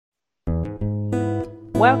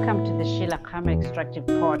Welcome to the Sheila Khama Extractive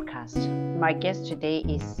Podcast. My guest today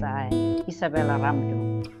is Isabelle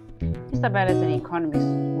Ramdoo. Isabelle is an economist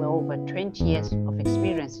with over 20 years of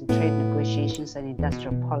experience in trade negotiations and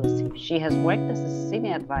industrial policy. She has worked as a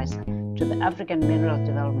senior advisor to the African Mineral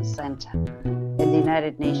Development Center and the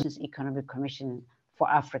United Nations Economic Commission for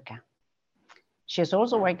Africa. She has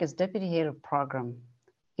also worked as deputy head of program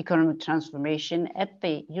economic transformation at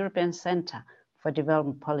the European Center for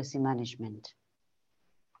Development Policy Management.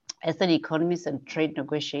 As an economist and trade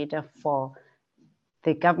negotiator for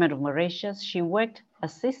the government of Mauritius, she worked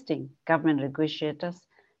assisting government negotiators,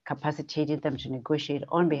 capacitating them to negotiate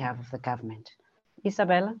on behalf of the government.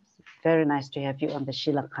 Isabella, very nice to have you on the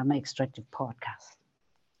Sheila Khama Extractive Podcast.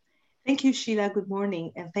 Thank you, Sheila. Good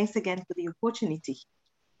morning, and thanks again for the opportunity.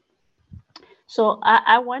 So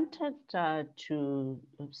I wanted to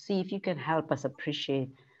see if you can help us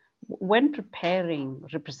appreciate, when preparing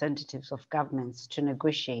representatives of governments to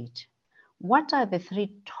negotiate, what are the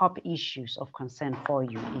three top issues of concern for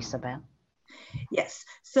you, Isabelle? Yes,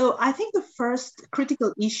 so I think the first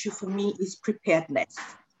critical issue for me is preparedness.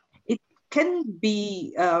 It can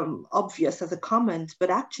be obvious as a comment,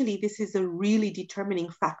 but actually this is a really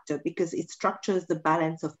determining factor because it structures the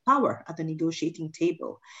balance of power at the negotiating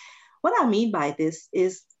table. What I mean by this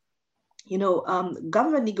is,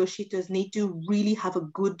 government negotiators need to really have a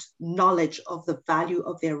good knowledge of the value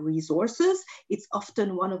of their resources. It's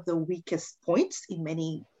often one of the weakest points in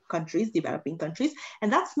many countries, developing countries.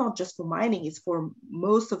 And that's not just for mining, it's for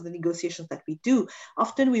most of the negotiations that we do.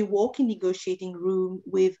 Often we walk in negotiating room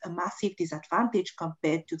with a massive disadvantage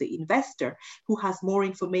compared to the investor who has more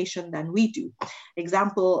information than we do.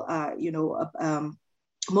 Example,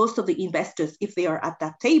 most of the investors, if they are at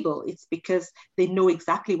that table, it's because they know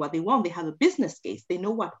exactly what they want. They have a business case. They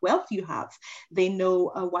know what wealth you have. They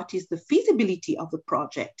know what is the feasibility of the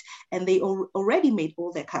project. And they already made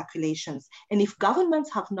all their calculations. And if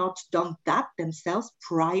governments have not done that themselves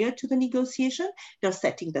prior to the negotiation, they're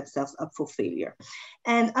setting themselves up for failure.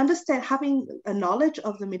 And understand, having a knowledge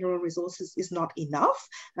of the mineral resources is not enough.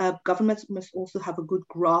 Governments must also have a good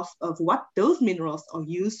grasp of what those minerals are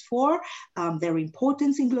used for, their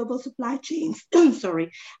importance in global supply chains,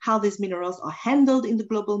 how these minerals are handled in the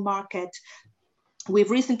global market.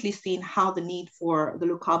 We've recently seen how the need for the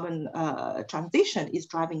low carbon transition is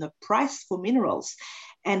driving a price for minerals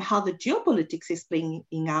and how the geopolitics is playing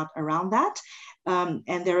out around that.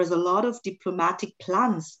 And there is a lot of diplomatic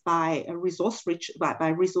plans by resource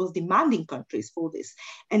demanding countries for this.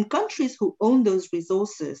 And countries who own those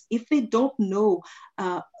resources, if they don't know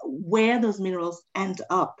where those minerals end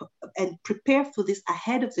up and prepare for this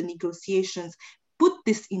ahead of the negotiations, put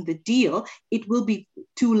this in the deal, it will be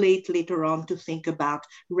too late later on to think about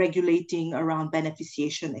regulating around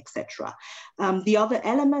beneficiation, etc. The other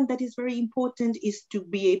element that is very important is to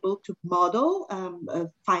be able to model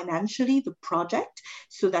financially the project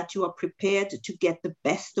so that you are prepared to get the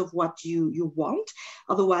best of what you want.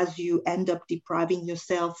 Otherwise, you end up depriving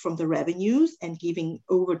yourself from the revenues and giving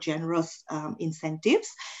over generous incentives.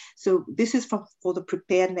 So this is for the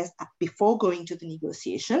preparedness before going to the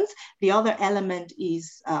negotiations. The other element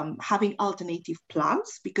is having alternative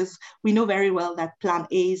plans, because we know very well that plan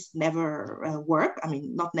A's never work. I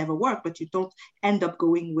mean, not never work, but you don't end up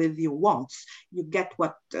going with your wants. You get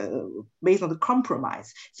what based on the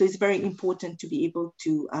compromise. So it's very important to be able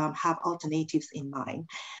to have alternatives in mind.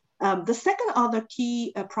 The second other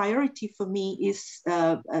key priority for me is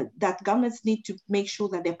that governments need to make sure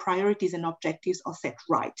that their priorities and objectives are set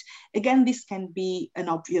right. Again, this can be an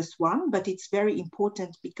obvious one, but it's very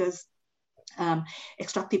important because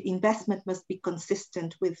extractive investment must be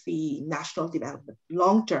consistent with the national development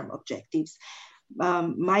long-term objectives.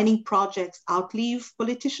 Mining projects outlive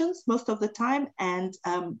politicians most of the time, and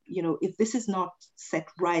if this is not set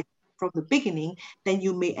right from the beginning, then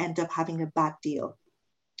you may end up having a bad deal.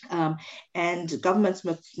 And governments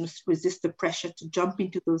must resist the pressure to jump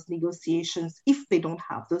into those negotiations if they don't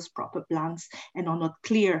have those proper plans and are not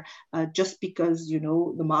clear just because,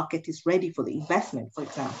 the market is ready for the investment, for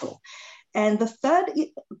example. And the third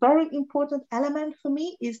very important element for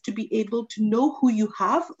me is to be able to know who you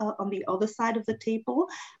have on the other side of the table,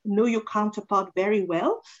 know your counterpart very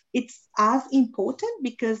well. It's as important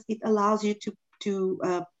because it allows you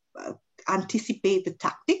to anticipate the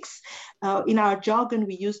tactics. In our jargon,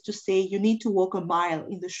 we used to say you need to walk a mile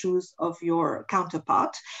in the shoes of your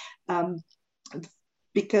counterpart.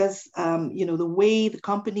 Because the way the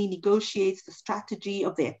company negotiates, the strategy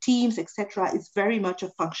of their teams, etc., is very much a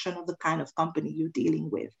function of the kind of company you're dealing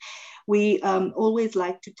with. We always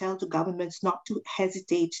like to tell the governments not to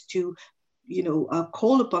hesitate to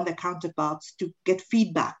call upon their counterparts to get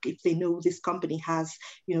feedback if they know this company has,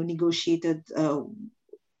 negotiated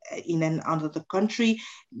in and out of the country,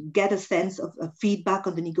 get a sense of feedback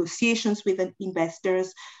on the negotiations with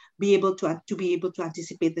investors, be able to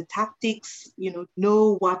anticipate the tactics,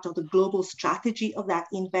 know what are the global strategy of that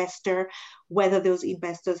investor, whether those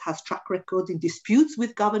investors has track records in disputes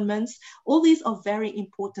with governments. All these are very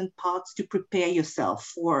important parts to prepare yourself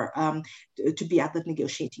for to be at the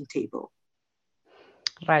negotiating table.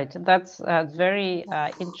 Right, that's very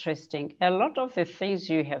interesting. A lot of the things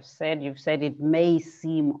you've said it may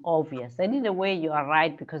seem obvious, and in a way you are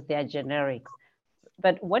right because they are generics.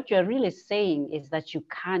 But what you're really saying is that you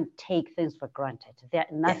can't take things for granted.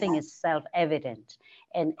 Nothing is self-evident,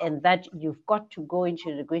 and that you've got to go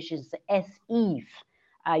into negotiations as if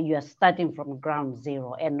you are starting from ground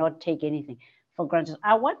zero and not take anything for granted.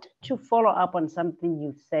 I want to follow up on something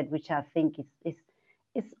you've said, which I think is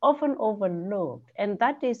often overlooked, and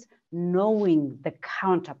that is knowing the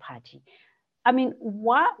counterparty. I mean,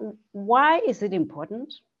 why is it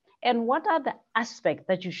important? And what are the aspects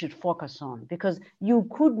that you should focus on? Because you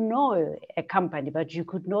could know a company, but you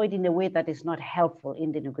could know it in a way that is not helpful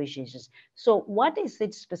in the negotiations. So what is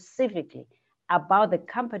it specifically about the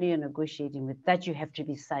company you're negotiating with that you have to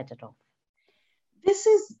be cited of? This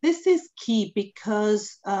is key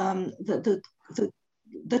because the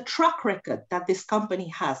track record that this company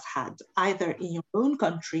has had, either in your own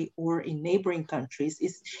country or in neighboring countries,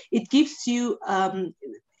 it gives you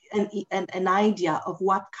an idea of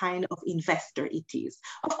what kind of investor it is.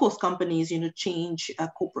 Of course, companies, change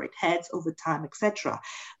corporate heads over time, etc.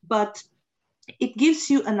 But it gives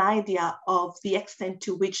you an idea of the extent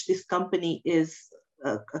to which this company is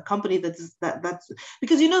a company that's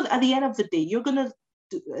because at the end of the day, you're going to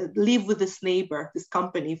live with this neighbor, this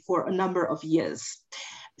company, for a number of years.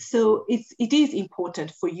 So it is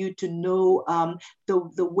important for you to know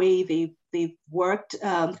the way they've worked,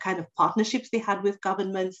 kind of partnerships they had with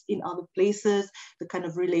governments in other places, the kind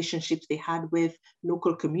of relationships they had with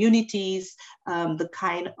local communities, the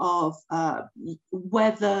kind of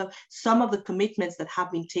whether some of the commitments that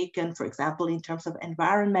have been taken, for example, in terms of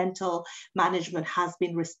environmental management, has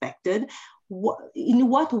been respected. In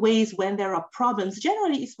what ways, when there are problems,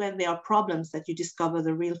 generally it's when there are problems that you discover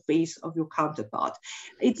the real face of your counterpart.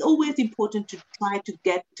 It's always important to try to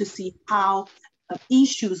get to see how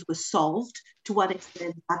issues were solved, to what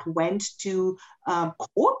extent that went to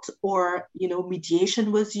court or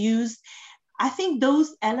mediation was used. I think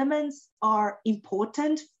those elements are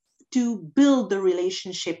important to build the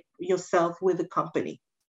relationship yourself with the company.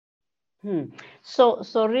 So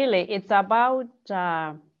really, it's about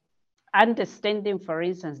understanding, for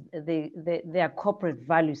instance, their corporate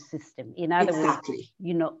value system. In other words,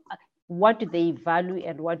 what do they value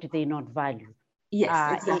and what do they not value?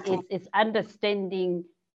 Yes, exactly. It's understanding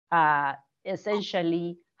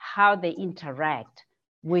essentially how they interact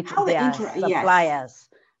with their suppliers,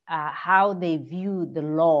 how they view the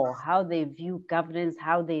law, how they view governance,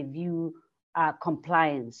 how they view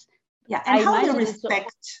compliance. Yeah, and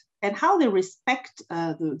how they respect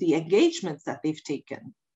the engagements that they've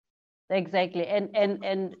taken. Exactly,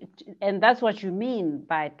 and that's what you mean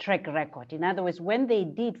by track record. In other words, when they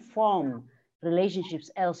did form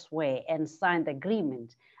relationships elsewhere and signed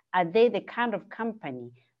agreement, are they the kind of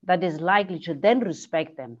company that is likely to then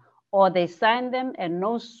respect them, or they sign them and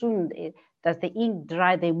no soon does the ink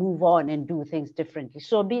dry, they move on and do things differently?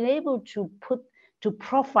 So being able to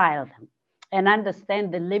profile them and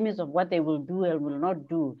understand the limits of what they will do and will not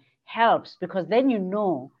do helps, because then you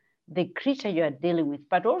know the creature you are dealing with,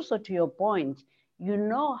 but also, to your point, you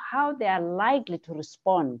know how they are likely to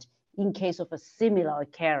respond in case of a similar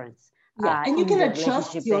occurrence. Yeah, and you can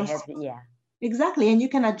adjust exactly, and you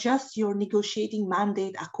can adjust your negotiating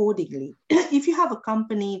mandate accordingly. If you have a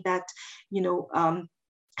company that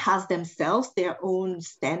has themselves their own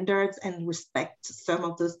standards and respect some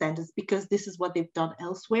of those standards because this is what they've done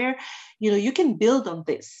elsewhere, you can build on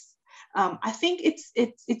this. I think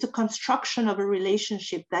it's a construction of a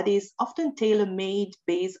relationship that is often tailor-made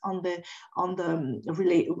based on the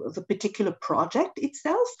particular project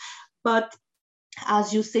itself. But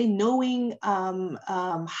as you say, knowing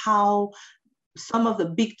how some of the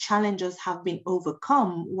big challenges have been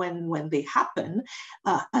overcome when they happen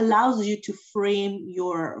allows you to frame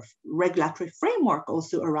your regulatory framework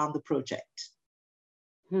also around the project.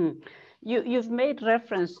 You've made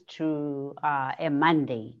reference to a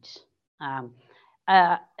mandate.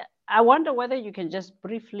 I wonder whether you can just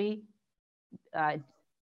briefly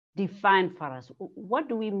define for us, what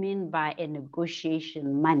do we mean by a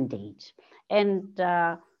negotiation mandate? And,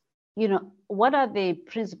 what are the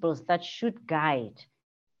principles that should guide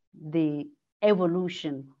the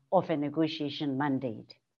evolution of a negotiation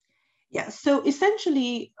mandate? Yeah, so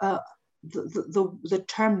essentially, the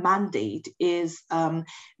term mandate is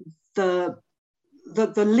the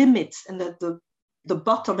limits and the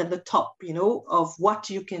bottom and the top, of what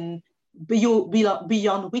you can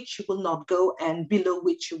beyond which you will not go and below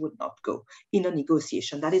which you would not go in a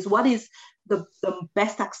negotiation. That is what is the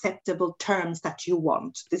best acceptable terms that you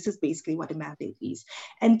want. This is basically what a mandate is.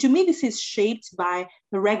 And to me, this is shaped by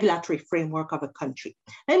the regulatory framework of a country.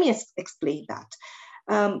 Let me explain that.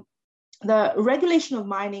 The regulation of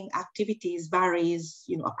mining activities varies,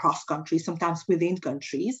 across countries, sometimes within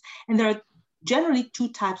countries, and there are generally two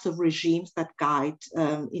types of regimes that guide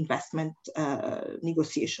investment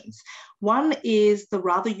negotiations. One is the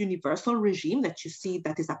rather universal regime that you see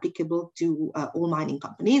that is applicable to all mining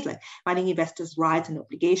companies, like mining investors' rights and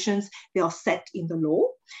obligations. They are set in the law.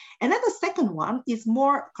 And then the second one is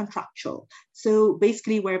more contractual. So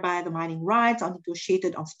basically whereby the mining rights are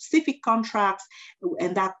negotiated on specific contracts.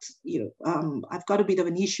 And that, I've got a bit of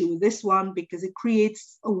an issue with this one because it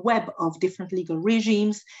creates a web of different legal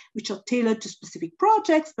regimes, which are tailored to specific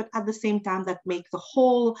projects, but at the same time that make the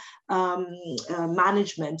whole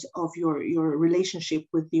management of your relationship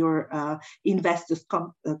with your investors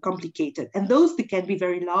complicated. And those they can be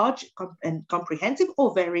very large and comprehensive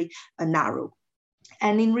or very narrow.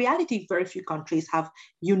 And in reality, very few countries have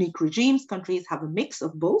unique regimes. Countries have a mix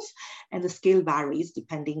of both, and the scale varies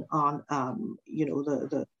depending on,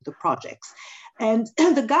 the projects. And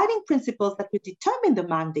the guiding principles that will determine the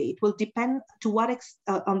mandate will depend to what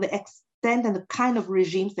on the extent and the kind of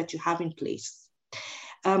regimes that you have in place.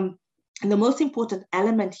 And the most important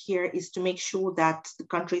element here is to make sure that the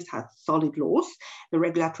countries have solid laws, the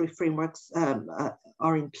regulatory frameworks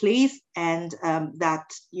are in place, and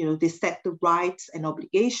that they set the rights and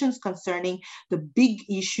obligations concerning the big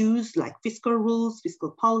issues like fiscal rules,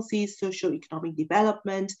 fiscal policies, socio-economic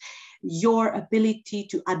development, your ability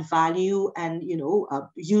to add value and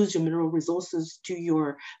use your mineral resources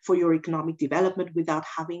for your economic development without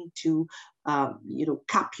having to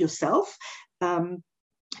cap yourself.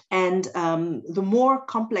 And the more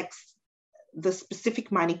complex the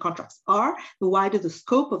specific mining contracts are, the wider the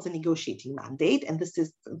scope of the negotiating mandate. And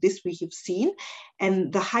this we have seen,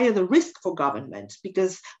 and the higher the risk for government,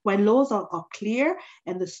 because when laws are clear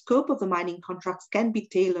and the scope of the mining contracts can be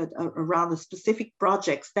tailored around the specific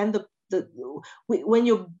projects, then when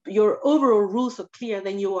your overall rules are clear,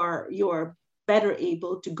 then you are better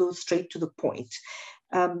able to go straight to the point.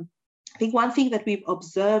 I think one thing that we've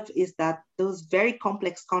observed is that those very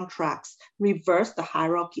complex contracts reverse the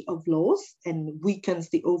hierarchy of laws and weakens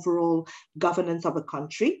the overall governance of a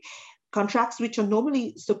country. Contracts which are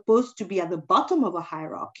normally supposed to be at the bottom of a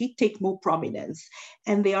hierarchy take more prominence,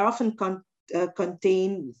 and they often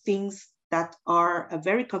contain things that are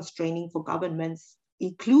very constraining for governments,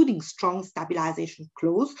 including strong stabilization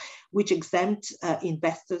clause, which exempt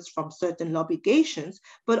investors from certain obligations,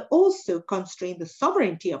 but also constrain the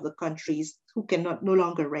sovereignty of the countries who cannot no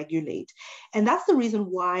longer regulate. And that's the reason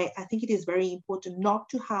why I think it is very important not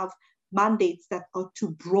to have mandates that are too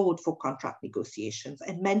broad for contract negotiations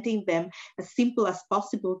and maintain them as simple as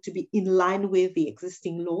possible to be in line with the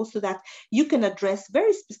existing law so that you can address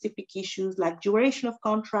very specific issues like duration of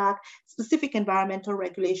contract, specific environmental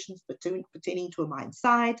regulations pertaining to a mine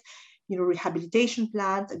site, rehabilitation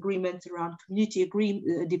plans, agreements around community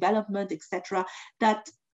development, etc., that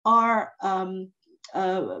are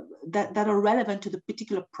that are relevant to the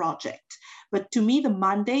particular project. But to me, the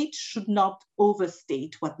mandate should not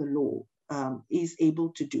overstate what the law is able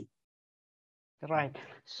to do. Right.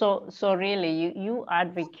 So really, you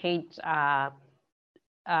advocate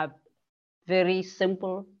very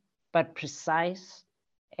simple but precise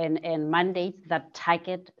and mandates that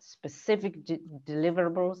target specific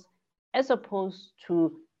deliverables, as opposed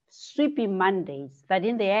to sweeping mandates that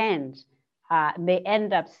in the end may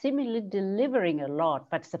end up seemingly delivering a lot,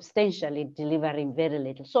 but substantially delivering very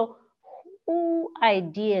little. So who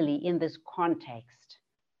ideally in this context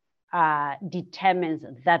determines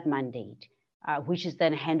that mandate, which is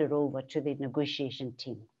then handed over to the negotiation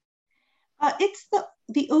team? It's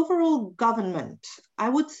the overall government. I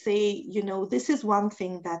would say, this is one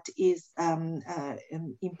thing that is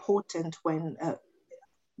important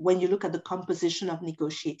when you look at the composition of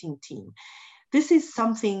negotiating team. This is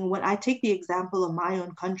something, when I take the example of my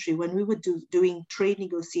own country, when we were doing trade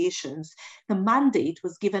negotiations, the mandate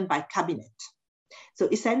was given by cabinet. So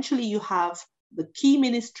essentially you have the key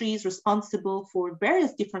ministries responsible for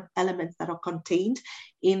various different elements that are contained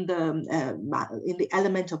in the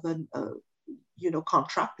element of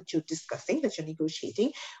contract that you're discussing, that you're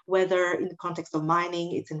negotiating, whether in the context of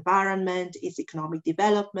mining, it's environment, it's economic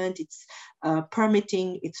development, it's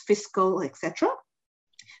permitting, it's fiscal, etc.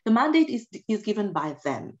 The mandate is given by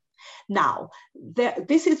them. Now,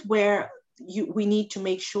 this is where we need to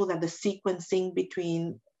make sure that the sequencing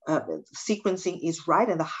is right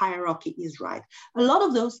and the hierarchy is right. A lot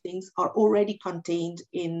of those things are already contained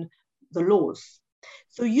in the laws.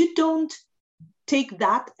 So you don't take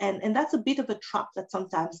that, and that's a bit of a trap that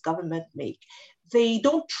sometimes government make. They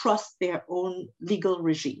don't trust their own legal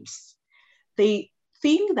regimes. They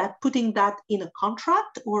think that putting that in a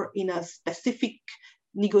contract or in a specific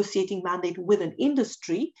negotiating mandate with an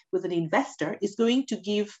industry, with an investor, is going to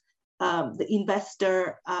give the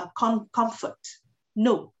investor comfort.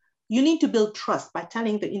 No, you need to build trust by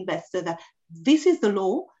telling the investor that this is the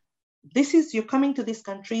law, you're coming to this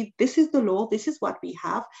country, this is the law, this is what we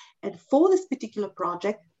have, and for this particular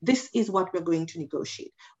project, this is what we're going to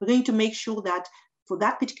negotiate. We're going to make sure that for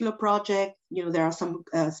that particular project, there are some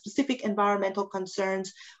specific environmental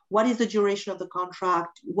concerns. What is the duration of the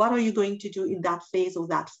contract? What are you going to do in that phase or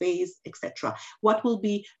that phase, etc.? What will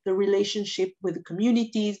be the relationship with the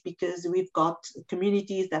communities? Because we've got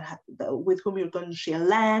communities with whom you're going to share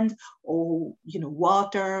land or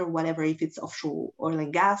water, whatever, if it's offshore oil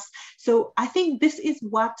and gas. So I think this is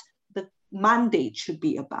what the mandate should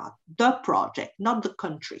be about, the project, not the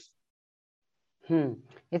country.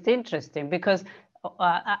 It's interesting because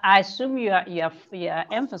I assume you are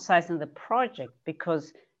emphasizing the project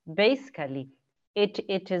because basically it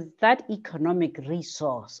is that economic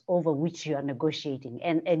resource over which you are negotiating,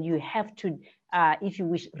 and you have to, if you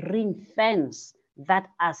wish, ring-fence that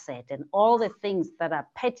asset and all the things that are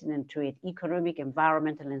pertinent to it, economic,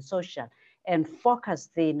 environmental, and social, and focus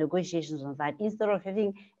the negotiations on that instead of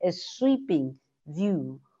having a sweeping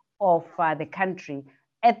view of the country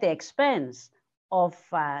at the expense of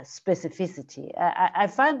specificity. I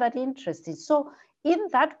find that interesting. So in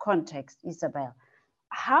that context, Isabelle,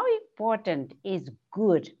 how important is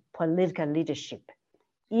good political leadership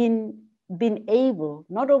in being able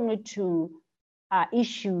not only to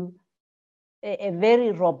issue a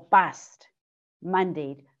very robust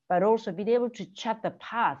mandate, but also being able to chart the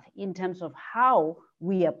path in terms of how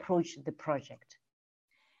we approach the project?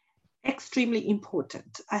 Extremely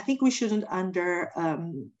important. I think we shouldn't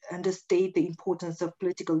understate the importance of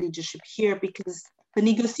political leadership here, because the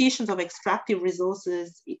negotiations of extractive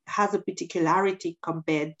resources has a particularity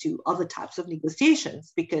compared to other types of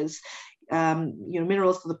negotiations, because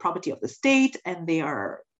minerals are the property of the state, and they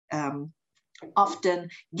are often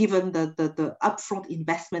given the upfront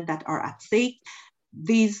investment that are at stake.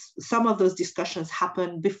 Some of those discussions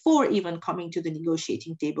happen before even coming to the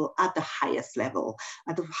negotiating table at the highest level,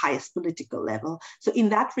 at the highest political level. So in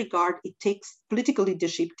that regard, political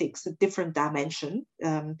leadership takes a different dimension,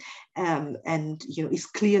 and is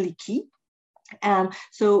clearly key.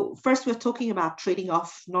 So first, we're talking about trading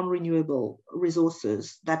off non-renewable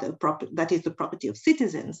resources that is the property of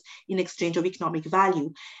citizens in exchange of economic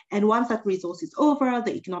value. And once that resource is over,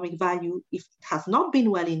 the economic value, if it has not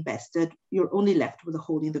been well invested, you're only left with a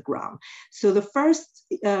hole in the ground. So the first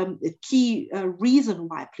key reason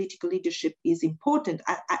why political leadership is important,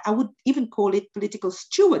 I would even call it political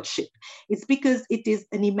stewardship. It's because it is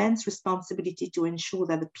an immense responsibility to ensure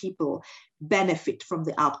that the people benefit from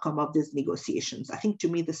the outcome of these negotiations. I think, to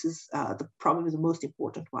me, this is probably the most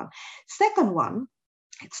important one. Second one,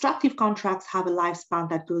 extractive contracts have a lifespan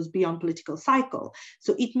that goes beyond political cycle.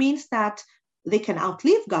 So it means that they can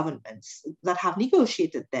outlive governments that have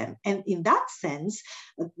negotiated them. And in that sense,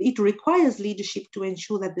 it requires leadership to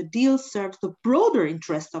ensure that the deal serves the broader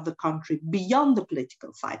interest of the country beyond the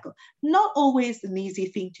political cycle. Not always an easy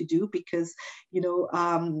thing to do, because,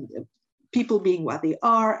 people being what they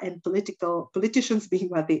are and politicians being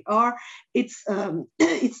what they are, it's a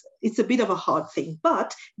bit of a hard thing.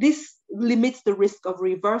 But this limits the risk of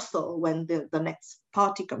reversal when the next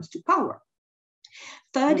party comes to power.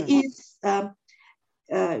 Third is,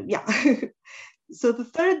 So the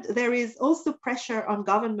third, there is also pressure on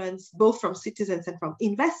governments, both from citizens and from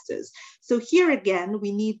investors. So here again,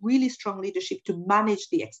 we need really strong leadership to manage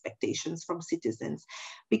the expectations from citizens,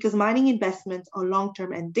 because mining investments are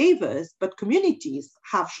long-term endeavors, but communities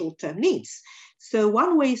have short-term needs. So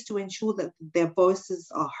one way is to ensure that their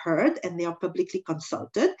voices are heard and they are publicly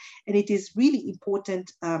consulted. And it is really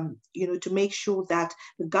important, to make sure that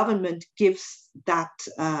the government gives that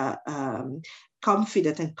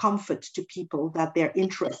confidence and comfort to people that their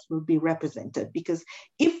interests will be represented. Because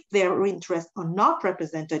if their interests are not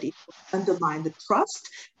represented, it will undermine the trust,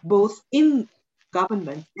 both in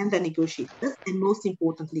government and the negotiators, and most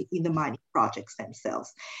importantly, in the mining projects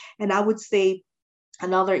themselves. And I would say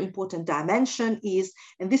Another important dimension is,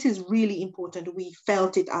 and this is really important, we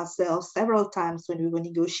felt it ourselves several times when we were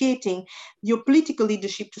negotiating, your political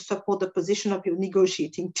leadership to support the position of your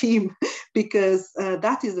negotiating team, because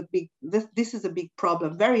that is this is a big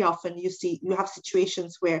problem. Very often you have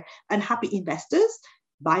situations where unhappy investors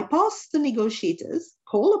bypass the negotiators,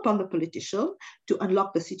 call upon the politician to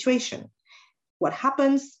unlock the situation. What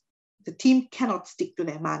happens? The team cannot stick to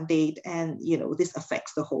their mandate, and this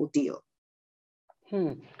affects the whole deal.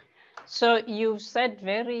 So you said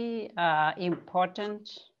very important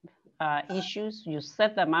issues. You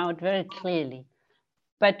set them out very clearly.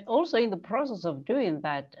 But also in the process of doing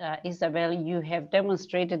that, Isabelle, you have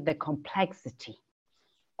demonstrated the complexity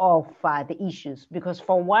of the issues. Because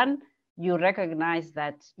for one, you recognize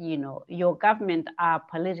that your government are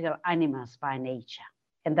political animals by nature,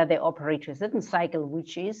 and that they operate to a certain cycle,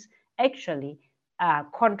 which is actually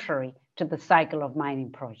contrary to the cycle of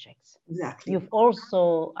mining projects. Exactly. You've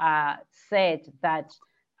also said that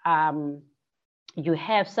you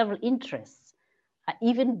have several interests,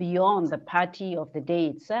 even beyond the party of the day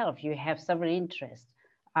itself. You have several interests,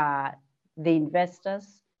 the investors,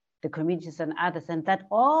 the communities and others, and that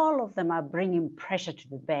all of them are bringing pressure to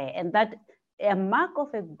the bear, and that a mark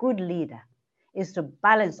of a good leader is to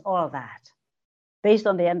balance all that based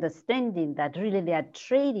on the understanding that really they are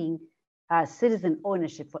trading citizen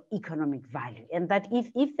ownership for economic value. And that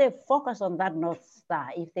if they focus on that North Star,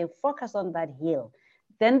 if they focus on that hill,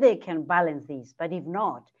 then they can balance these. But if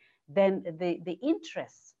not, then the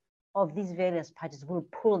interests of these various parties will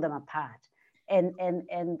pull them apart. And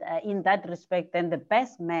in that respect, then the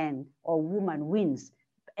best man or woman wins.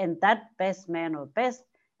 And that best man or best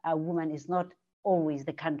woman is not always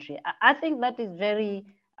the country. I think that is very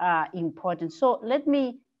important. So let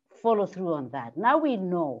me follow through on that. Now we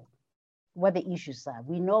know what the issues are.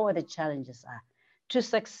 We know what the challenges are. To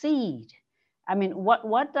succeed, I mean,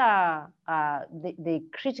 what are the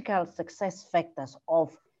critical success factors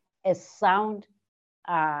of a sound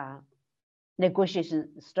negotiation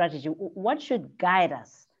strategy? What should guide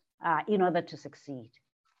us in order to succeed?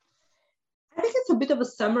 I think it's a bit of a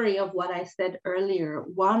summary of what I said earlier.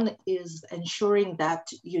 One is ensuring that,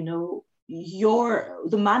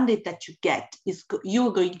 the mandate that you get is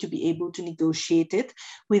you're going to be able to negotiate it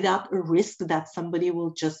without a risk that somebody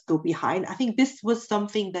will just go behind. I think this was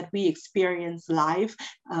something that we experienced live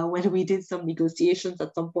when we did some negotiations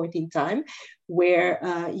at some point in time, where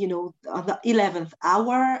on the 11th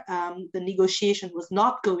hour, the negotiation was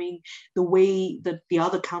not going the way that the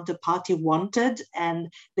other counterparty wanted, and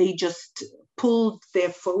they just pulled their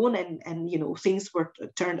phone and things were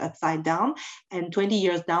turned upside down. And 20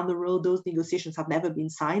 years down the road, those negotiations have never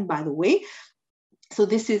been signed, by the way. So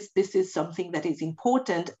this is something that is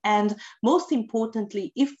important. And most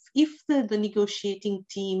importantly, if the negotiating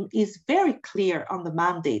team is very clear on the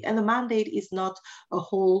mandate, and the mandate is not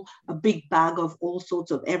a big bag of all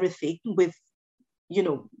sorts of everything with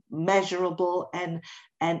measurable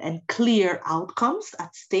and clear outcomes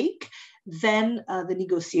at stake, then the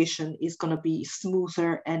negotiation is going to be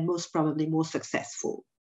smoother and most probably more successful.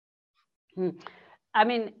 I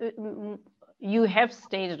mean, you have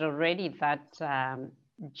stated already that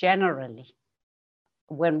generally,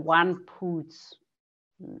 when one puts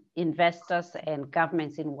investors and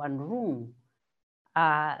governments in one room,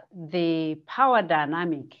 the power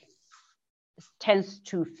dynamic tends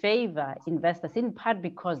to favor investors, in part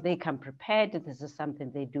because they come prepared. This is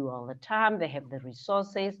something they do all the time. They have the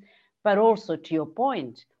resources, but also, to your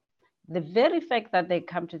point, the very fact that they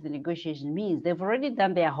come to the negotiation means they've already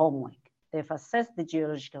done their homework. They've assessed the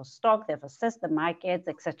geological stock, they've assessed the markets,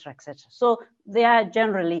 et cetera, et cetera. So they are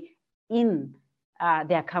generally in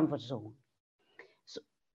their comfort zone.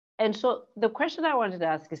 So the question I wanted to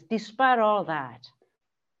ask is, despite all that,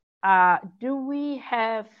 do we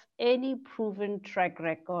have any proven track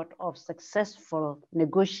record of successful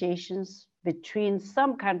negotiations between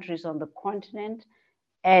some countries on the continent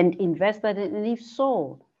and investors? And if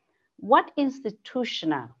so, what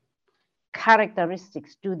institutional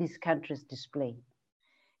characteristics do these countries display?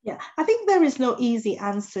 Yeah, I think there is no easy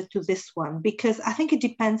answer to this one, because I think it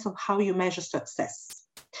depends on how you measure success.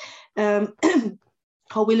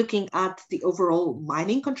 Are we looking at the overall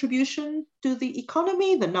mining contribution to the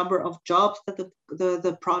economy, the number of jobs that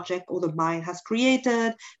the project or the mine has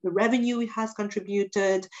created, the revenue it has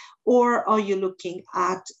contributed, or are you looking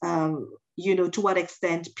at to what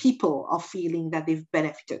extent people are feeling that they've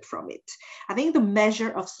benefited from it? I think the measure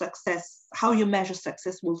of success, how you measure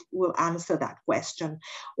success will answer that question.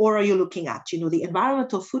 Or are you looking at, the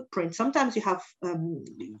environmental footprint? Sometimes you have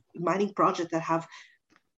mining projects that have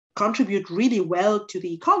contribute really well to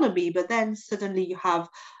the economy, but then suddenly you have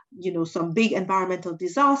some big environmental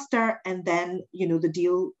disaster, and then, the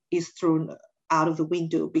deal is thrown out of the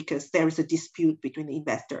window because there is a dispute between the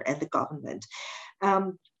investor and the government.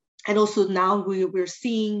 And also now we're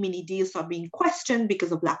seeing many deals are being questioned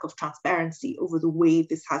because of lack of transparency over the way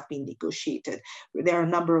this has been negotiated. There are a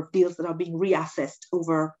number of deals that are being reassessed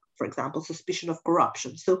over, for example, suspicion of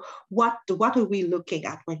corruption. So what are we looking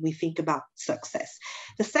at when we think about success?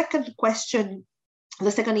 The second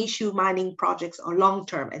issue, mining projects are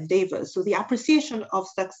long-term endeavors. So the appreciation of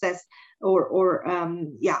success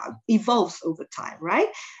evolves over time, right?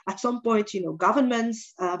 At some point,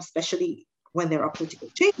 governments, especially when there are political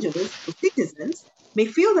changes for citizens, may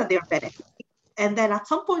feel that they are benefiting. And then at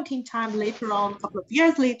some point in time, later on, a couple of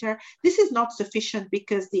years later, this is not sufficient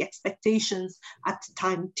because the expectations at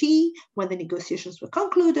time T, when the negotiations were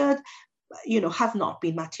concluded, have not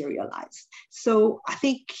been materialized. So I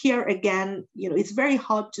think here again, it's very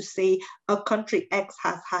hard to say a country X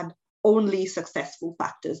has had only successful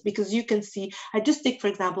factors, because you can see, I just take, for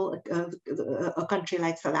example, a country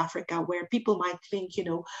like South Africa, where people might think,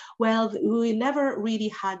 well, we never really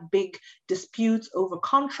had big disputes over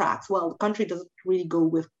contracts. Well, the country doesn't really go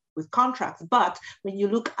with contracts, but when you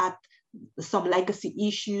look at some legacy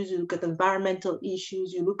issues, you look at environmental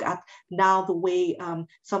issues, you look at now the way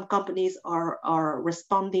some companies are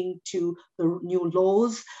responding to the new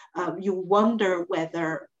laws, you wonder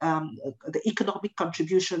whether the economic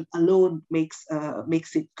contribution alone makes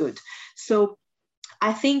it good. So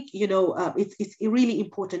I think, it's really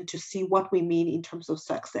important to see what we mean in terms of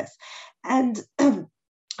success. And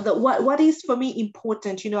what is for me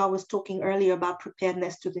important, I was talking earlier about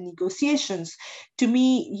preparedness to the negotiations. To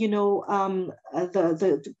me,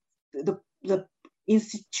 the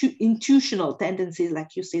institutional tendencies,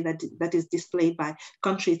 like you say, that is displayed by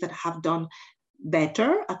countries that have done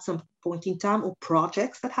better at some point in time, or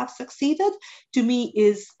projects that have succeeded, to me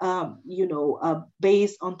is,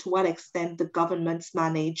 based on to what extent the governments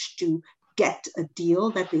managed to get a deal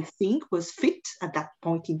that they think was fit at that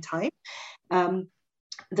point in time.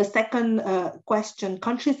 The second question,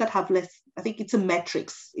 countries that have less, I think it's a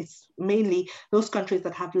metrics. It's mainly those countries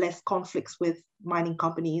that have less conflicts with mining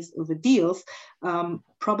companies over deals,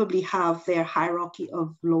 probably have their hierarchy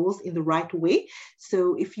of laws in the right way.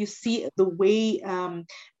 So if you see the way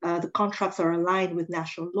the contracts are aligned with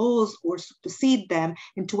national laws or supersede them,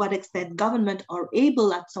 and to what extent government are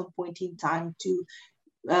able at some point in time to,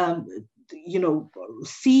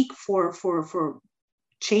 seek for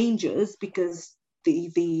changes because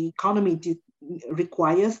the economy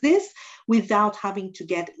requires this, without having to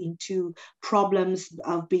get into problems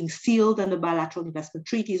of being sealed under bilateral investment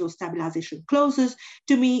treaties or stabilization clauses.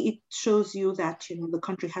 To me, it shows you that the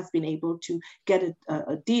country has been able to get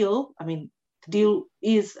a deal. I mean, the deal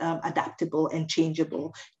is adaptable and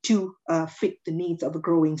changeable to fit the needs of a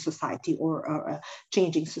growing society or a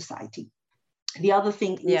changing society. The other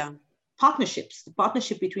thing is partnerships, the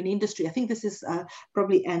partnership between industry. I think this is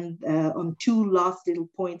probably on two last little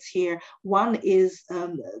points here. One is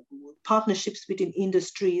partnerships between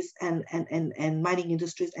industries and mining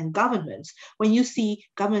industries and governments. When you see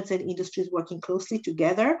governments and industries working closely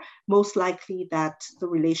together, most likely that the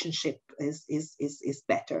relationship is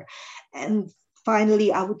better. And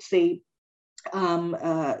finally, I would say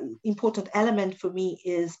important element for me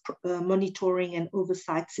is monitoring and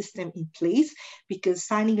oversight system in place, because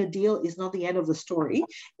signing a deal is not the end of the story.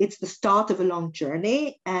 It's the start of a long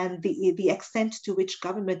journey, and the extent to which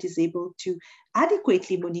government is able to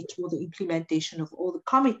adequately monitor the implementation of all the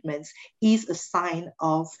commitments is a sign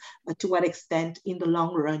of to what extent in the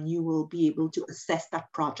long run you will be able to assess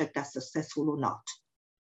that project as successful or not.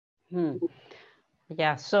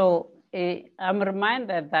 Yeah, so I'm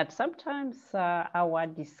reminded that sometimes our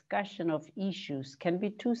discussion of issues can be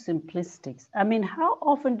too simplistic. I mean, how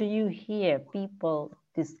often do you hear people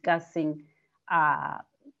discussing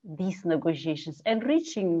these negotiations and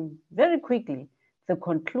reaching very quickly the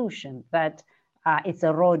conclusion that it's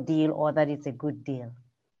a raw deal or that it's a good deal?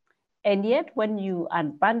 And yet when you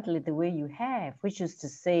unbundle it the way you have, which is to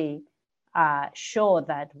say, show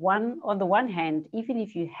that on the one hand, even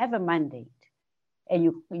if you have a mandate, and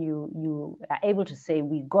you are able to say,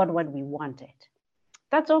 we got what we wanted,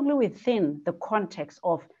 that's only within the context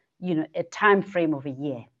of a time frame of a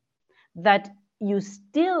year, that you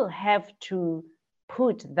still have to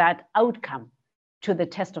put that outcome to the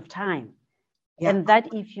test of time. And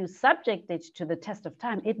that if you subject it to the test of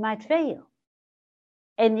time, it might fail.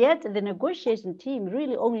 And yet the negotiation team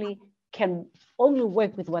really can only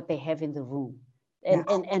work with what they have in the room.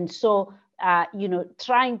 And so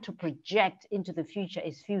trying to project into the future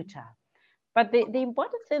is futile. But the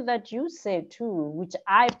important thing that you said too, which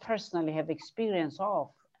I personally have experience of,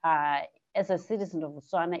 as a citizen of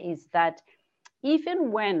Botswana is that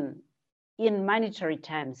even when in monetary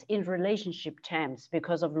terms, in relationship terms,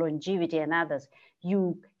 because of longevity and others,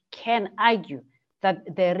 you can argue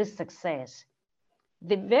that there is success.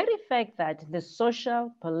 The very fact that the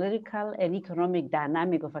social, political, and economic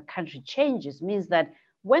dynamic of a country changes means that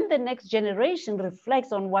when the next generation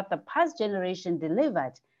reflects on what the past generation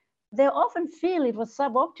delivered, they often feel it was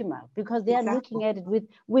suboptimal because they are looking at it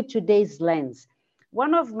with today's lens.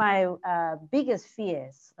 One of my biggest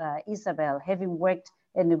fears, Isabel, having worked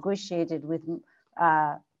and negotiated with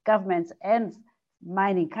governments and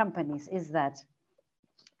mining companies, is that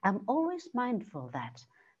I'm always mindful that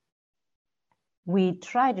we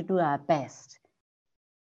try to do our best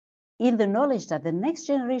in the knowledge that the next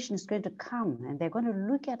generation is going to come and they're going to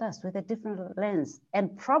look at us with a different lens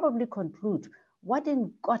and probably conclude, what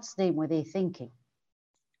in God's name were they thinking?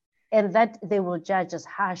 And that they will judge us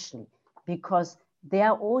harshly because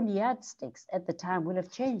their own yardsticks at the time will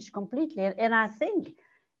have changed completely. And I think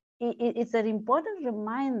it's an important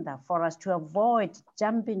reminder for us to avoid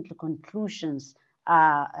jumping to conclusions,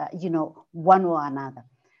 one or another.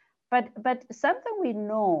 But something we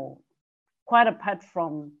know, quite apart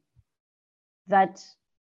from that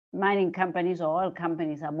mining companies or oil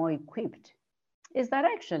companies are more equipped, is that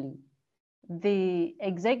actually the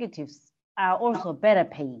executives are also better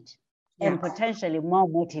paid and potentially more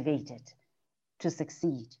motivated to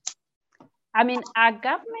succeed. I mean, our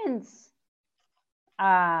governments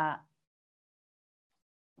are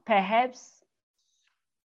perhaps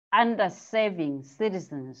underserving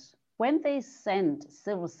citizens when they send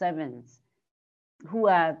civil servants who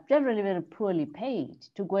are generally very poorly paid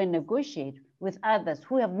to go and negotiate with others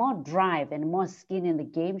who have more drive and more skin in the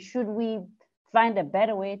game. Should we find a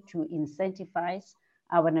better way to incentivize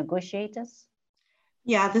our negotiators?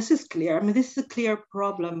 Yeah, this is clear. I mean, this is a clear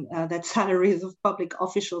problem that salaries of public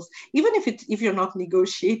officials, even if you're not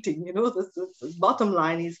negotiating, the bottom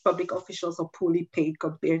line is public officials are poorly paid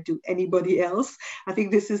compared to anybody else. I think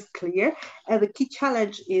this is clear. And the key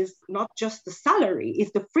challenge is not just the salary,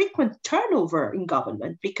 it's the frequent turnover in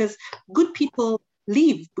government, because good people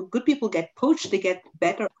leave. Good people get poached, they get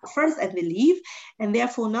better offers and they leave. And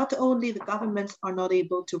therefore, not only the governments are not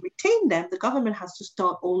able to retain them, the government has to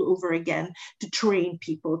start all over again to train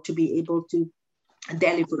people to be able to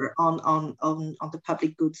deliver on the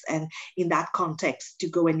public goods, and in that context to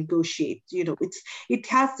go and negotiate.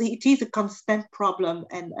 It is a constant problem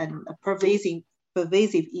and a pervasive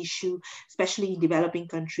issue, especially in developing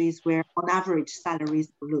countries where on average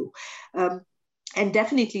salaries are low. And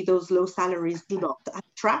definitely those low salaries do not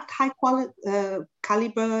attract high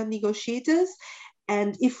caliber negotiators.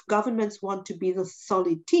 And if governments want to be the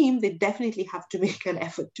solid team, they definitely have to make an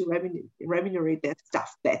effort to remunerate their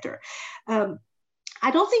staff better.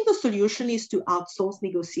 I don't think the solution is to outsource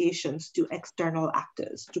negotiations to external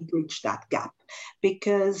actors to bridge that gap,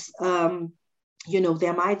 because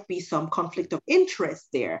there might be some conflict of interest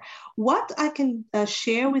there. What I can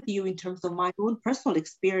share with you in terms of my own personal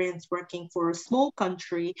experience working for a small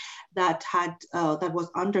country that was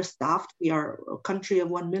understaffed. We are a country of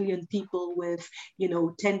 1 million people with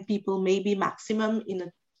 10 people maybe maximum in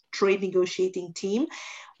a trade negotiating team.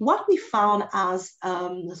 What we found as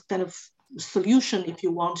kind of solution, if you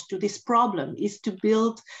want, to this problem is to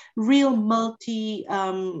build real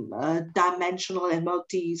multi-dimensional and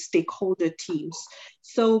multi-stakeholder teams.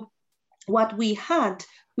 So what we had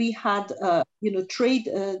trade,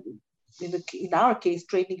 in our case,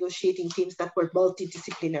 trade negotiating teams that were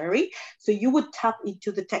multidisciplinary. So you would tap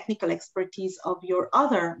into the technical expertise of your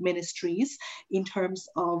other ministries in terms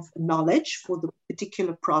of knowledge for the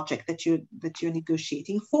particular project that you're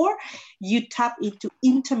negotiating for. You tap into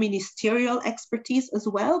interministerial expertise as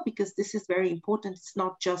well, because this is very important. It's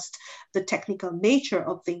not just the technical nature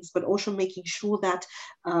of things, but also making sure that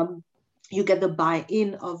you get the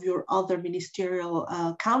buy-in of your other ministerial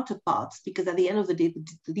counterparts, because at the end of the day,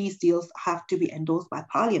 these deals have to be endorsed by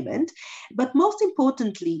Parliament. But most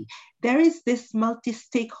importantly, there is this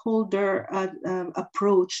multi-stakeholder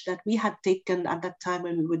approach that we had taken at that time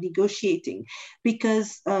when we were negotiating,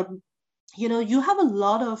 because you have a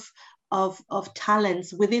lot of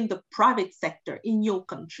talents within the private sector in your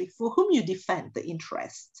country for whom you defend the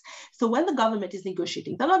interests. So when the government is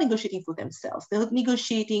negotiating, they're not negotiating for themselves. They're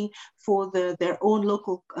negotiating for their own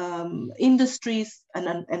local industries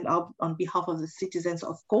and on behalf of the citizens,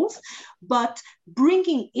 of course, but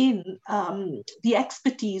bringing in the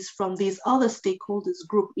expertise from these other stakeholders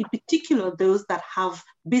group, in particular those that have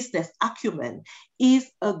business acumen,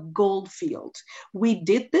 is a gold field. We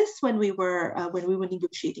did this when we were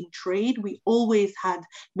negotiating trade. We always had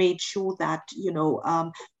made sure that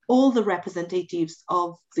all the representatives of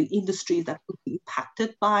the industries that would be impacted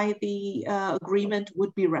by the agreement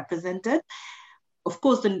would be represented. Of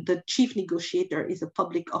course, the chief negotiator is a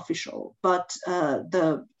public official, but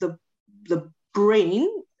the brain,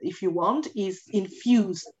 if you want, is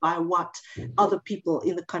infused by what other people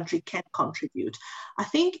in the country can contribute. I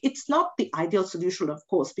think it's not the ideal solution, of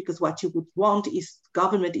course, because what you would want is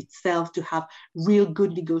government itself to have real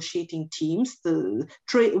good negotiating teams.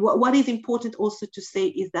 What is important also to say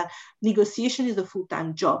is that negotiation is a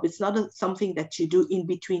full-time job. It's not something that you do in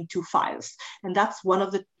between two files. And that's one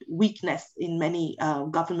of the weakness in many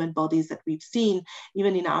government bodies that we've seen,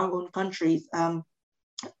 even in our own countries.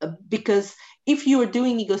 Because if you are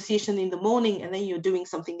doing negotiation in the morning and then you're doing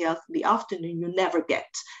something else in the afternoon, you never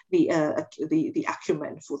get the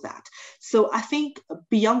acumen for that. So I think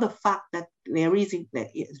beyond the fact that there is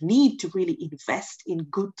need to really invest in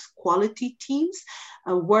good quality teams,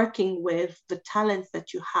 working with the talents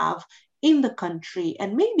that you have in the country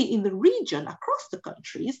and maybe in the region across the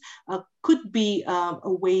countries, could be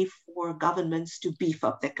a way for governments to beef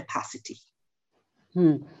up their capacity.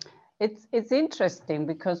 It's interesting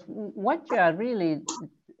because what you are really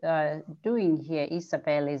doing here,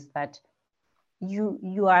 Isabelle, is that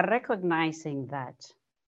you are recognizing that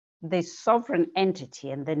the sovereign entity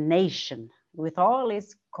and the nation, with all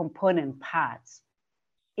its component parts,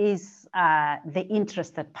 is the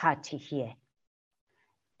interested party here,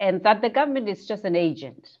 and that the government is just an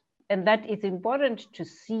agent, and that it's important to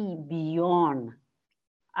see beyond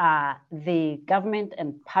the government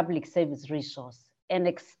and public service resource and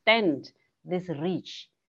extend this reach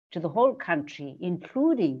to the whole country,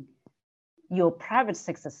 including your private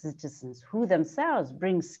sector citizens who themselves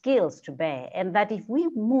bring skills to bear. And that if we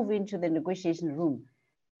move into the negotiation room,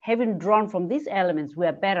 having drawn from these elements, we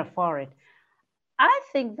are better for it. I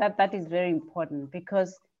think that that is very important,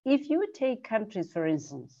 because if you take countries, for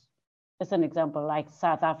instance, as an example, like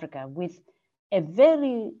South Africa, with a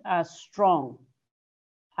very strong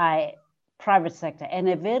private sector and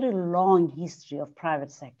a very long history of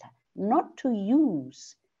private sector, not to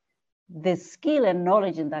use the skill and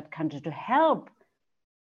knowledge in that country to help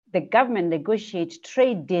the government negotiate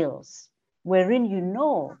trade deals, wherein you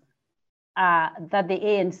know that the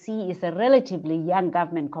ANC is a relatively young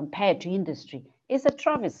government compared to industry, is a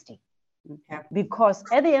travesty. Yeah. Because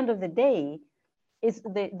at the end of the day,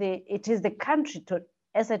 it is the country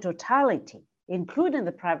as a totality, including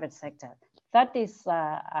the private sector, that is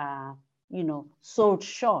sold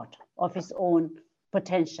short of its own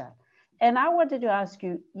potential. And I wanted to ask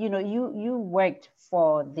you, you worked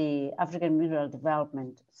for the African Mineral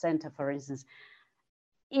Development Center, for instance.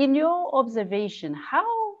 In your observation, how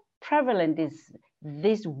prevalent is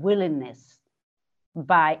this willingness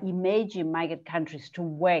by emerging market countries to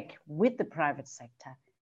work with the private sector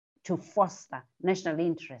to foster national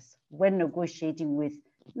interests when negotiating with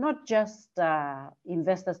not just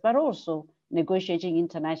investors, but also negotiating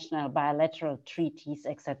international bilateral treaties,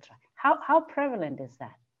 etc.? How prevalent is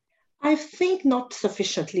that? I think not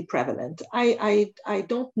sufficiently prevalent. I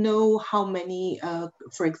don't know how many,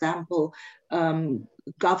 for example,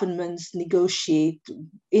 governments negotiate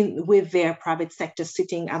with their private sector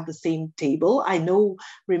sitting at the same table. I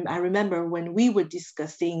remember when we were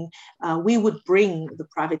discussing, we would bring the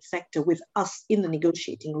private sector with us in the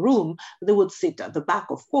negotiating room. They would sit at the back,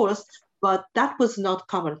 of course, but that was not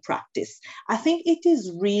common practice. I think it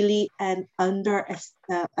is really an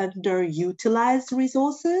underutilized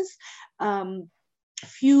resources.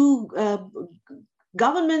 Few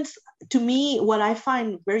governments, to me, what I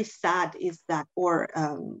find very sad is that,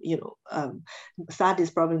 sad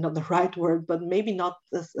is probably not the right word, but maybe not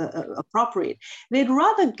appropriate. They'd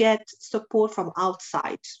rather get support from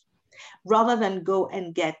outside rather than go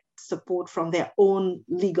and get support from their own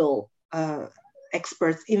legal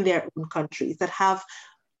experts in their own countries that have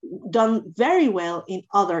done very well in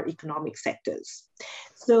other economic sectors.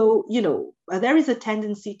 So, there is a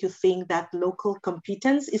tendency to think that local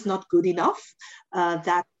competence is not good enough,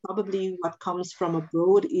 that probably what comes from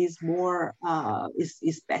abroad is more,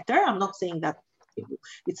 is better. I'm not saying that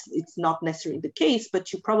it's not necessarily the case,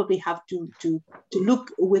 but you probably have to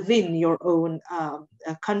look within your own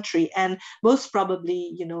country, and most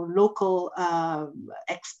probably, local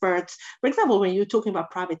experts. For example, when you're talking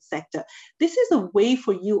about private sector, this is a way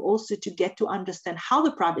for you also to get to understand how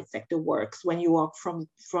the private sector works when you are from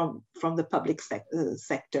the public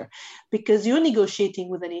sector, because you're negotiating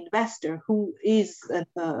with an investor who is a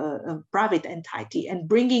private entity, and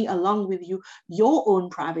bringing along with you your own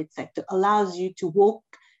private sector allows you to walk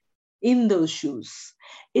in those shoes.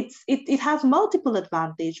 It has multiple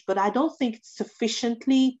advantages, but I don't think it's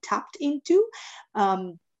sufficiently tapped into.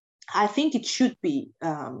 I think it should be,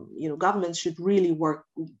 governments should really work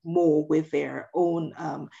more with their own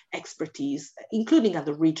expertise, including at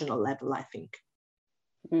the regional level, I think.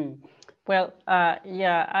 Well,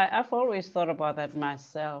 I've always thought about that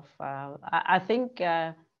myself. I think,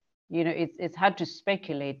 it's hard to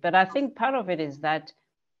speculate, but I think part of it is that,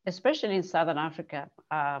 especially in Southern Africa,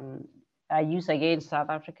 I use again South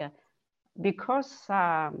Africa, because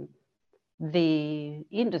the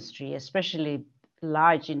industry, especially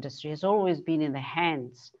large industry, has always been in the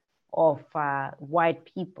hands of white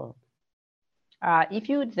people. If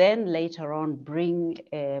you then later on bring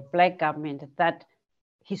a Black government that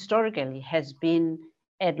historically has been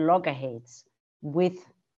at loggerheads with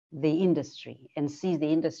the industry and sees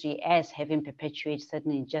the industry as having perpetuated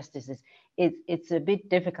certain injustices, it's a bit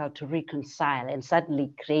difficult to reconcile and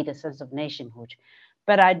suddenly create a sense of nationhood.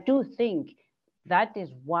 But I do think that is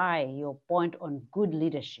why your point on good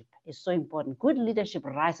leadership is so important. Good leadership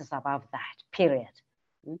rises above that, period,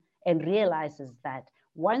 and realizes that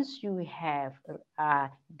once you have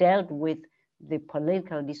dealt with the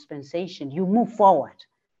political dispensation, you move forward,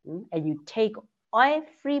 and you take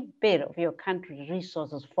every bit of your country's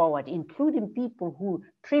resources forward, including people who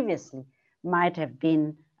previously might have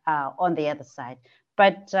been on the other side.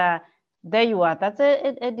 But there you are. That's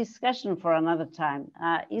a discussion for another time.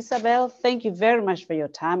 Isabelle, thank you very much for your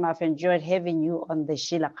time. I've enjoyed having you on the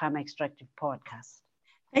Sheila Khama Extractive Podcast.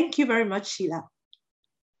 Thank you very much, Sheila.